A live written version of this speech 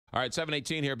All right,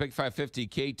 718 here, Big 550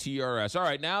 KTRS. All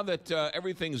right, now that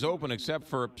everything's open except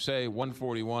for, say,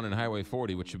 141 and Highway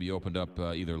 40, which should be opened up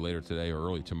either later today or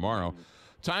early tomorrow,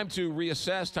 time to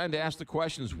reassess, time to ask the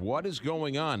questions, what is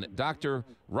going on? Dr.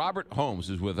 Robert Holmes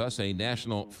is with us, a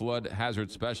national flood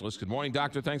hazard specialist. Good morning,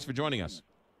 doctor. Thanks for joining us.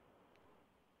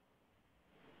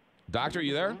 Doctor, are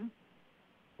you there?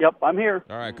 Yep, I'm here.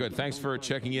 All right, good. Thanks for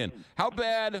checking in. How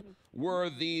bad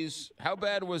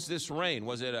was this rain?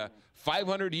 Was it a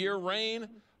 500-year rain?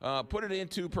 Put it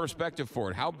into perspective for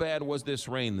it. How bad was this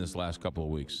rain this last couple of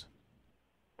weeks?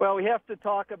 Well, we have to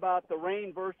talk about the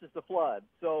rain versus the flood.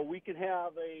 So we can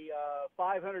have a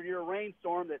 500-year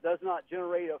rainstorm that does not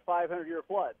generate a 500-year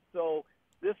flood. So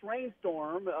this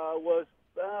rainstorm was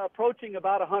approaching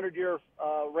about a 100-year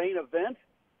rain event,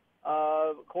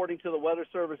 according to the Weather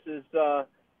Service's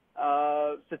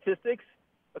statistics.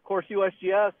 Of course,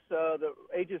 USGS, the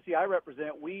agency I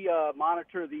represent, we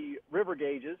monitor the river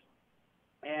gauges,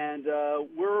 and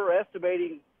we're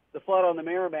estimating the flood on the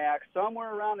Merrimack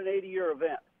somewhere around an 80-year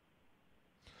event.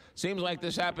 Seems like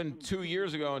this happened 2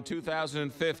 years ago in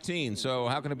 2015. So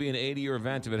how can it be an 80-year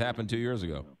event if it happened 2 years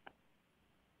ago?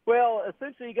 Well,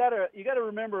 essentially, you got to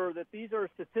remember that these are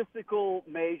statistical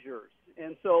measures,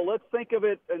 and so let's think of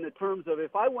it in the terms of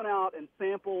if I went out and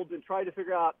sampled and tried to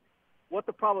figure out what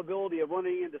the probability of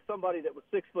running into somebody that was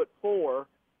 6'4",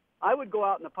 I would go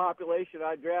out in the population.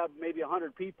 I'd grab maybe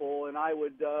 100 people, and I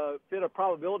would fit a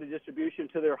probability distribution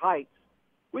to their heights.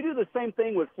 We do the same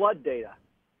thing with flood data.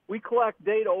 We collect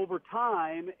data over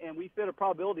time, and we fit a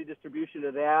probability distribution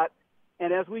to that.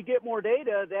 And as we get more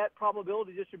data, that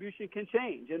probability distribution can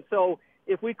change. And so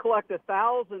if we collect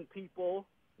 1,000 people,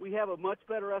 we have a much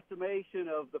better estimation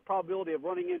of the probability of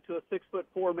running into a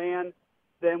 6'4" man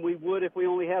than we would if we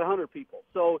only had 100 people.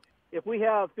 So if we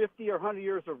have 50 or 100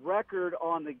 years of record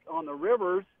on the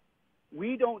rivers,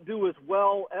 we don't do as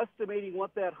well estimating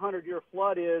what that 100-year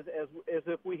flood is as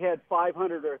if we had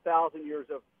 500 or 1,000 years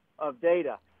of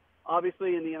data.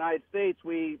 Obviously, in the United States,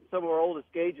 some of our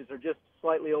oldest gauges are just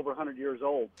slightly over 100 years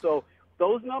old. So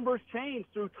those numbers change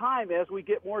through time as we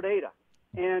get more data.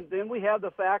 And then we have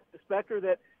the specter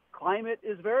that climate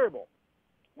is variable.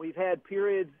 We've had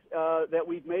periods that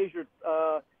we've measured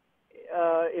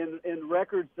in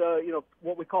records,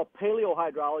 what we call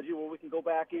paleohydrology, where we can go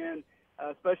back in,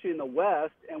 especially in the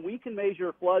West, and we can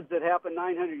measure floods that happened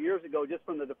 900 years ago just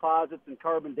from the deposits and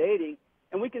carbon dating.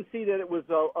 And we can see that it was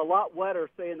a lot wetter,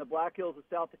 say, in the Black Hills of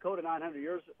South Dakota 900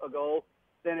 years ago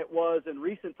than it was in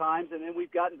recent times. And then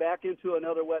we've gotten back into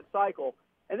another wet cycle.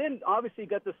 And then, obviously, you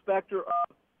got the specter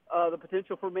of the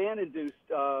potential for man-induced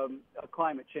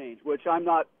climate change, which I'm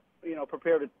not,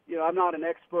 prepared to, I'm not an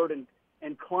expert in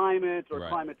climate or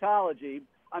climatology.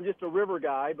 I'm just a river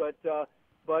guy, but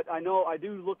I know I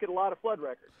do look at a lot of flood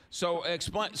records. So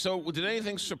explain. So did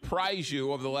anything surprise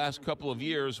you over the last couple of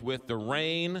years with the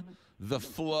rain, the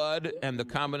flood, and the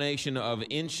combination of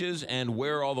inches and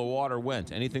where all the water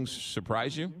went? Anything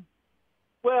surprise you?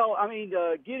 Well, I mean,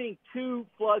 getting two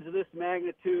floods of this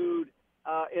magnitude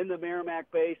in the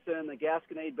Merrimack Basin, the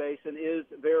Gasconade Basin, is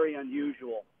very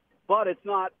unusual. But it's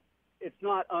not the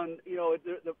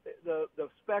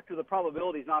specter, the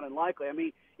probability is not unlikely. I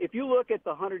mean, if you look at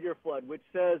the 100-year flood, which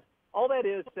says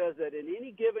that in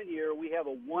any given year we have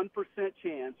a 1%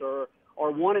 chance or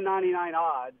 1 in 99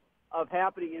 odds of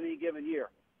happening in any given year.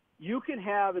 You can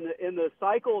have in the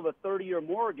cycle of a 30-year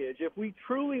mortgage, if we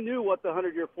truly knew what the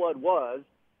 100-year flood was,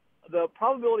 the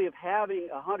probability of having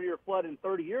a 100-year flood in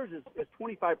 30 years is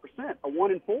 25%, a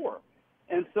 1 in 4.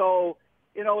 And so,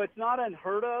 it's not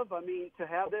unheard of. I mean, to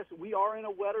have this, we are in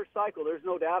a wetter cycle. There's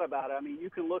no doubt about it. I mean,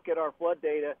 you can look at our flood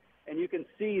data, and you can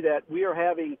see that we are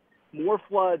having more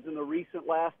floods in the recent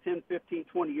last 10, 15,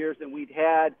 20 years than we'd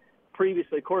had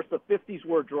previously. Of course, the 50s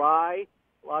were dry,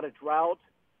 a lot of drought,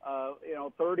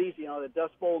 30s, the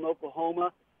Dust Bowl in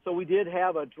Oklahoma. So we did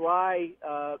have a dry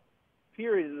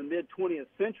period in the mid-20th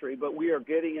century, but we are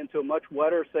getting into a much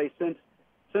wetter, say, since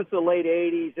the late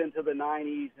 80s into the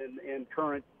 90s, and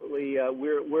currently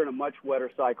we're in a much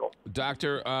wetter cycle.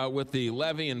 Doctor, with the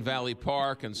levee in Valley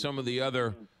Park and some of the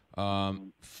other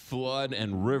flood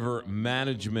and river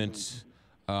management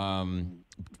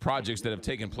projects that have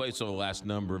taken place over the last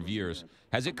number of years,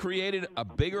 has it created a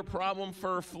bigger problem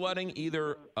for flooding,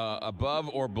 either above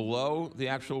or below the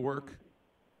actual work?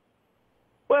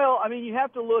 Well, I mean, you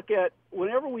have to look at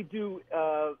whenever we do,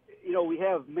 we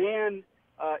have man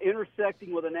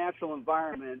intersecting with a natural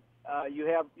environment, you're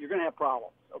going to have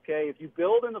problems. Okay, if you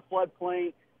build in the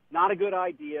floodplain, not a good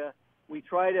idea. We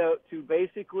try to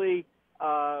basically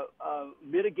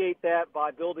mitigate that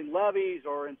by building levees,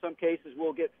 or in some cases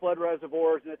we'll get flood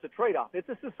reservoirs, and it's a trade-off. It's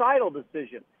a societal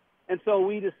decision. And so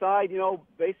we decide,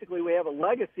 basically we have a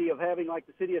legacy of having, like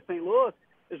the city of St. Louis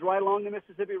is right along the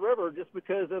Mississippi River just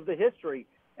because of the history.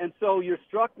 And so you're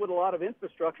struck with a lot of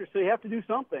infrastructure, so you have to do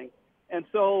something. And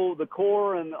so the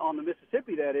Corps and on the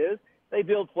Mississippi, that is, they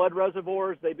build flood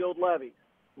reservoirs, they build levees.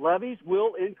 Levees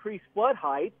will increase flood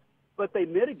height, but they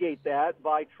mitigate that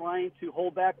by trying to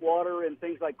hold back water in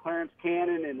things like Clarence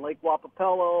Canyon and Lake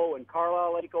Wapapello and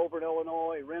Carlisle Lake over in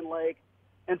Illinois, Wren Lake.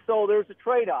 And so there's a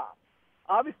trade-off.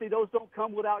 Obviously, those don't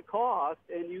come without cost,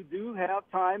 and you do have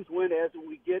times when, as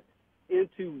we get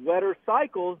into wetter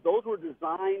cycles, those were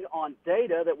designed on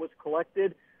data that was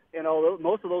collected.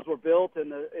 Most of those were built in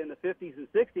the 50s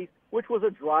and 60s, which was a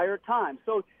drier time.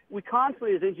 So we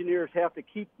constantly, as engineers, have to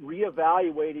keep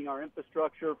reevaluating our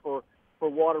infrastructure for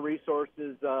water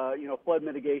resources, flood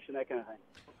mitigation, that kind of thing.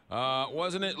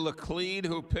 Wasn't it Laclede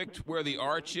who picked where the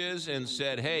arch is and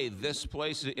said, hey, this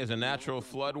place is a natural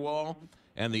flood wall,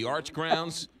 and the arch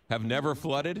grounds have never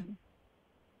flooded?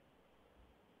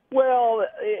 Well,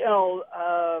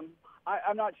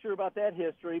 I'm not sure about that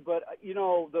history, but,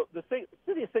 the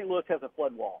city of St. Louis has a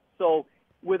flood wall. So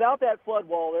without that flood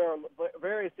wall, there are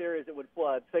various areas that would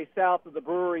flood. Say south of the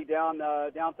brewery down to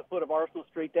the foot of Arsenal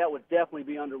Street, that would definitely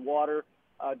be underwater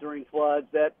during floods.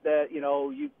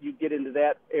 You get into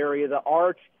that area. The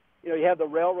arch, you have the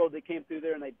railroad that came through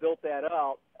there, and they built that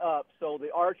up. So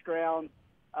the arch grounds,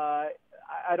 I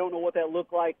don't know what that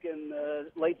looked like in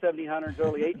the late 1700s,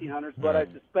 early 1800s, but right.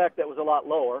 I suspect that was a lot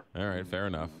lower. All right, fair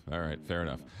enough.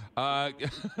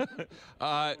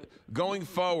 Going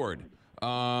forward,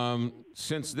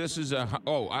 since this is I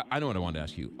know what I wanted to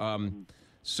ask you.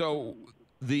 So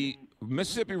the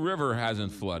Mississippi River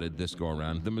hasn't flooded this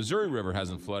go-around. The Missouri River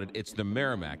hasn't flooded. It's the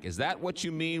Merrimack. Is that what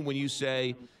you mean when you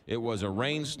say it was a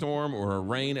rainstorm or a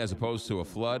rain as opposed to a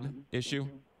flood issue?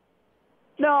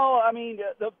 No, I mean,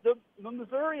 the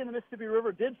Missouri and the Mississippi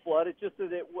River did flood. It's just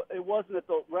that it wasn't at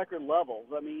the record levels.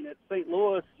 I mean, at St.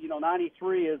 Louis,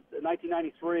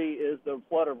 1993 is the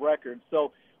flood of record.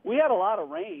 So we had a lot of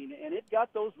rain, and it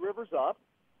got those rivers up.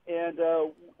 And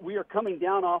we are coming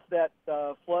down off that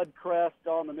flood crest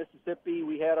on the Mississippi.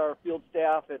 We had our field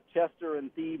staff at Chester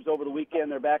and Thebes over the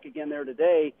weekend. They're back again there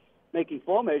today making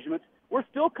flow measurements. We're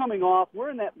still coming off.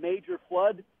 We're in that major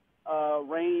flood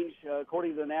range,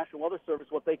 according to the National Weather Service,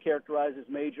 what they characterize as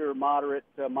major, moderate,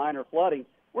 minor flooding.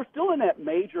 We're still in that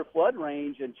major flood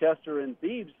range in Chester and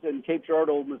Thebes and Cape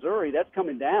Girardeau, Missouri. That's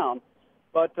coming down.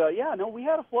 But, we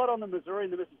had a flood on the Missouri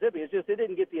and the Mississippi. It's just it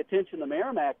didn't get the attention the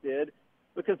Merrimack did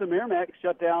because the Merrimack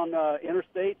shut down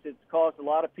interstates. It's caused a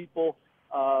lot of people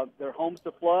their homes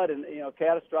to flood and,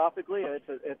 catastrophically.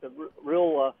 It's a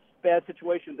real bad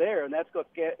situation there, and that's what's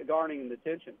garnering the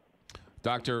attention.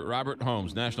 Dr. Robert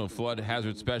Holmes, National Flood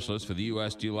Hazard Specialist for the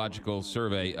U.S. Geological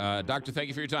Survey. Doctor, thank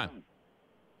you for your time.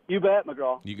 You bet,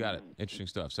 McGraw. You got it. Interesting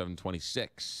stuff.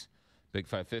 726, Big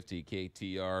 550,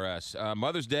 KTRS.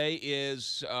 Mother's Day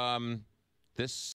is this